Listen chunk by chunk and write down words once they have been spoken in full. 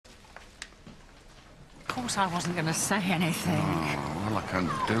course I wasn't going to say anything. Oh, well, I can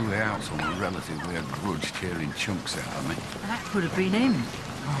do out on a relative we had grudge tearing chunks out of me. That could have been him.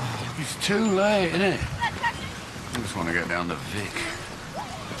 Oh, it's too late, isn't it? I just want to get down to Vic.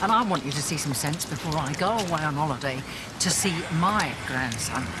 And I want you to see some sense before I go away on holiday to see my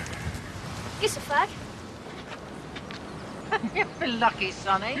grandson. It's a fag. You've been lucky,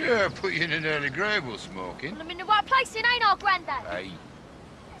 Sonny. Yeah, put you in an early grave while smoking. Well, I'm in the right place then, ain't I, Grandad? Hey.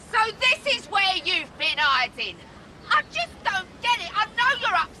 So this is where you've been hiding. I just don't get it. I know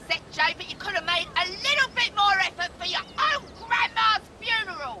you're upset, Jay, but you could have made a little bit more effort for your own grandma's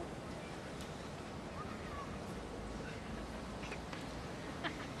funeral.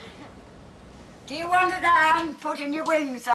 Do you want to down putting your wings